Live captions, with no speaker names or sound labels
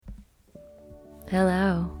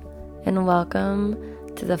Hello, and welcome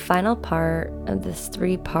to the final part of this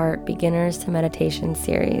 3-part Beginners to Meditation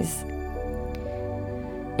series.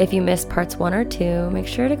 If you missed parts 1 or 2, make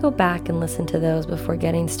sure to go back and listen to those before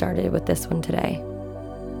getting started with this one today.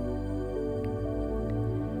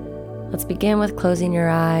 Let's begin with closing your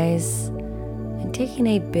eyes and taking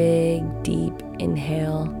a big, deep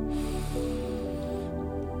inhale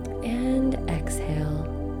and exhale.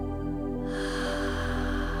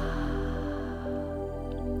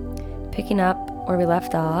 Picking up where we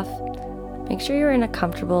left off, make sure you're in a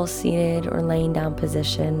comfortable seated or laying down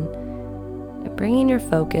position and bringing your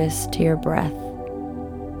focus to your breath.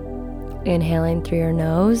 Inhaling through your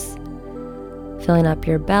nose, filling up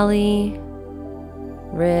your belly,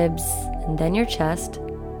 ribs, and then your chest.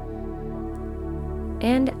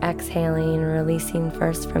 And exhaling, releasing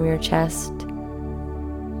first from your chest,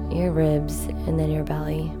 your ribs, and then your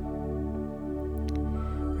belly.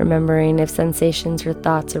 Remembering if sensations or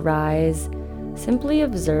thoughts arise, simply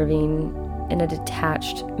observing in a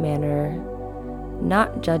detached manner,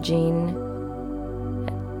 not judging,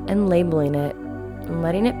 and labeling it, and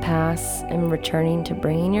letting it pass, and returning to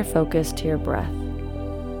bringing your focus to your breath.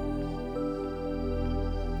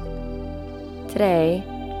 Today,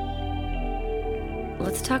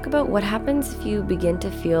 let's talk about what happens if you begin to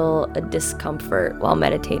feel a discomfort while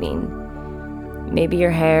meditating. Maybe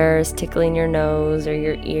your hair is tickling your nose or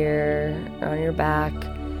your ear or on your back.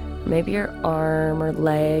 Or maybe your arm or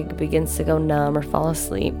leg begins to go numb or fall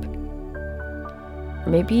asleep. Or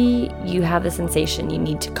maybe you have the sensation you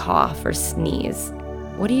need to cough or sneeze.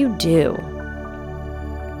 What do you do?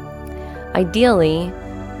 Ideally,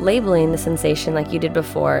 labeling the sensation like you did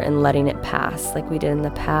before and letting it pass like we did in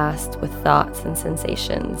the past with thoughts and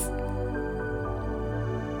sensations.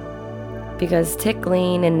 Because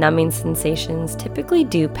tickling and numbing sensations typically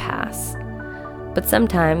do pass. But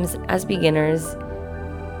sometimes, as beginners,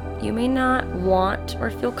 you may not want or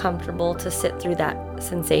feel comfortable to sit through that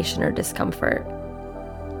sensation or discomfort.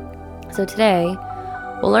 So today,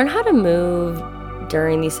 we'll learn how to move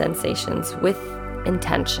during these sensations with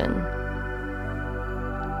intention.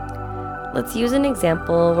 Let's use an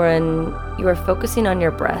example wherein you are focusing on your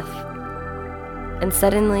breath, and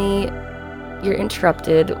suddenly you're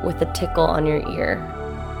interrupted with a tickle on your ear.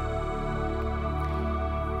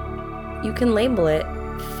 You can label it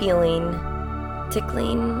feeling,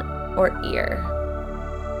 tickling, or ear.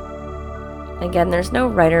 Again, there's no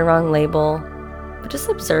right or wrong label, but just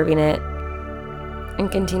observing it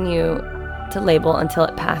and continue to label until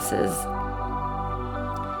it passes.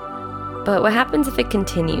 But what happens if it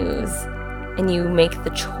continues and you make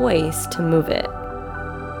the choice to move it?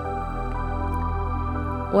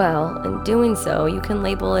 Well, in doing so, you can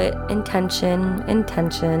label it intention.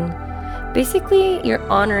 Basically, you're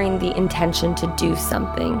honoring the intention to do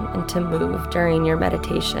something and to move during your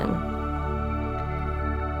meditation.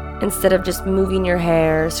 Instead of just moving your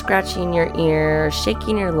hair, scratching your ear,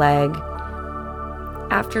 shaking your leg,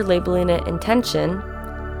 after labeling it intention,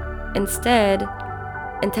 instead,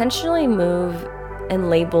 intentionally move and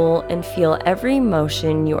label and feel every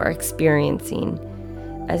emotion you are experiencing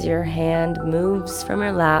as your hand moves from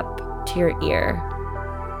your lap to your ear,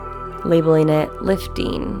 labeling it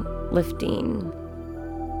lifting,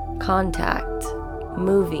 contact,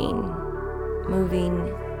 moving,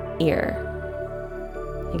 ear.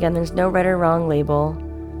 Again, there's no right or wrong label.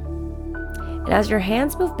 And as your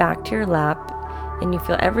hands move back to your lap and you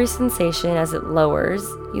feel every sensation as it lowers,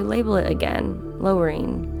 you label it again,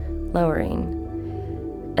 lowering.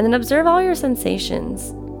 And then observe all your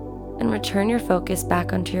sensations and return your focus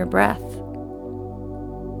back onto your breath.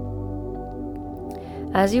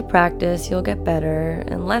 As you practice, you'll get better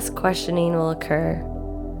and less questioning will occur.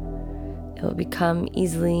 It will become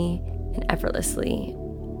easily and effortlessly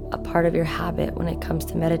a part of your habit when it comes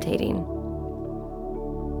to meditating.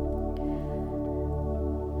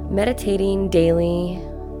 Meditating daily,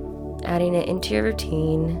 adding it into your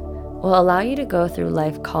routine, will allow you to go through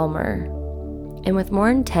life calmer and with more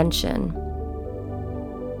intention.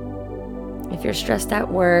 If you're stressed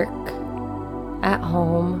at work, at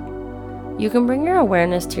home, you can bring your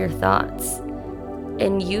awareness to your thoughts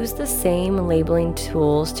and use the same labeling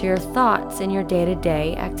tools to your thoughts in your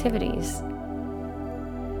day-to-day activities.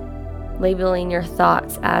 Labeling your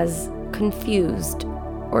thoughts as confused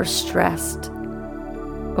or stressed,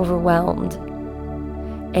 overwhelmed,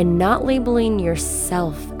 and not labeling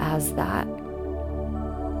yourself as that.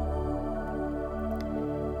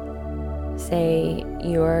 Say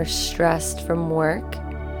you're stressed from work.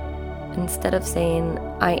 Instead of saying,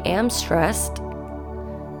 I am stressed,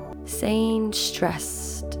 saying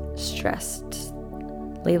stressed,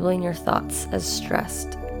 labeling your thoughts as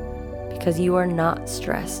stressed. because you are not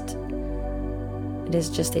stressed. It is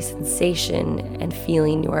just a sensation and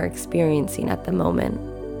feeling you are experiencing at the moment.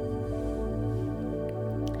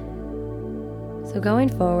 So going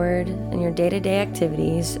forward in your day-to-day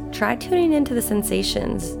activities, try tuning into the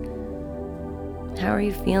sensations. How are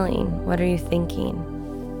you feeling? What are you thinking?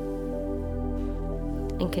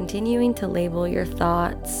 And continuing to label your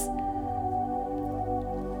thoughts,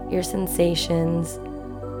 your sensations,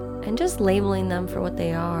 and just labeling them for what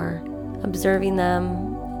they are, observing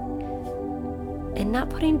them, and not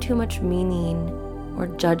putting too much meaning or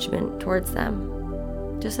judgment towards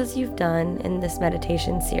them, just as you've done in this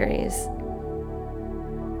meditation series.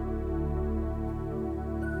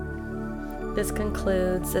 This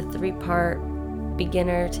concludes the 3-part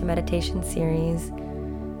beginner to meditation series,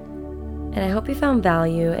 and I hope you found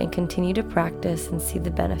value and continue to practice and see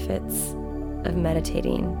the benefits of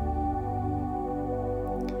meditating.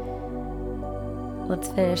 Let's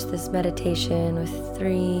finish this meditation with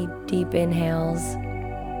 3 deep inhales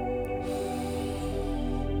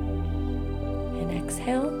and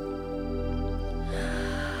exhale.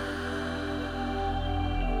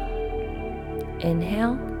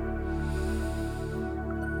 Inhale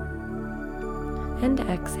and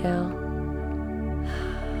exhale.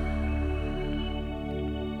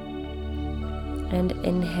 And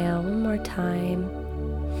inhale one more time,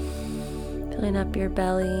 filling up your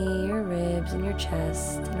belly, your ribs, and your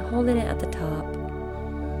chest, and holding it at the top.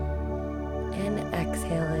 And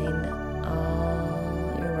exhaling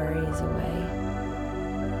all your worries away.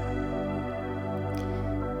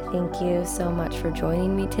 Thank you so much for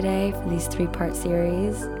joining me today for these 3-part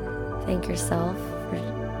series. Thank yourself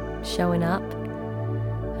for showing up.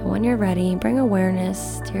 And when you're ready, bring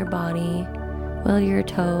awareness to your body, wiggle your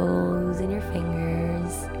toes and your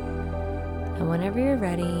fingers. And whenever you're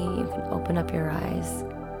ready, you can open up your eyes.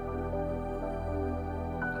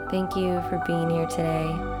 Thank you for being here today,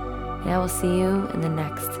 and I will see you in the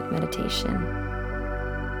next meditation.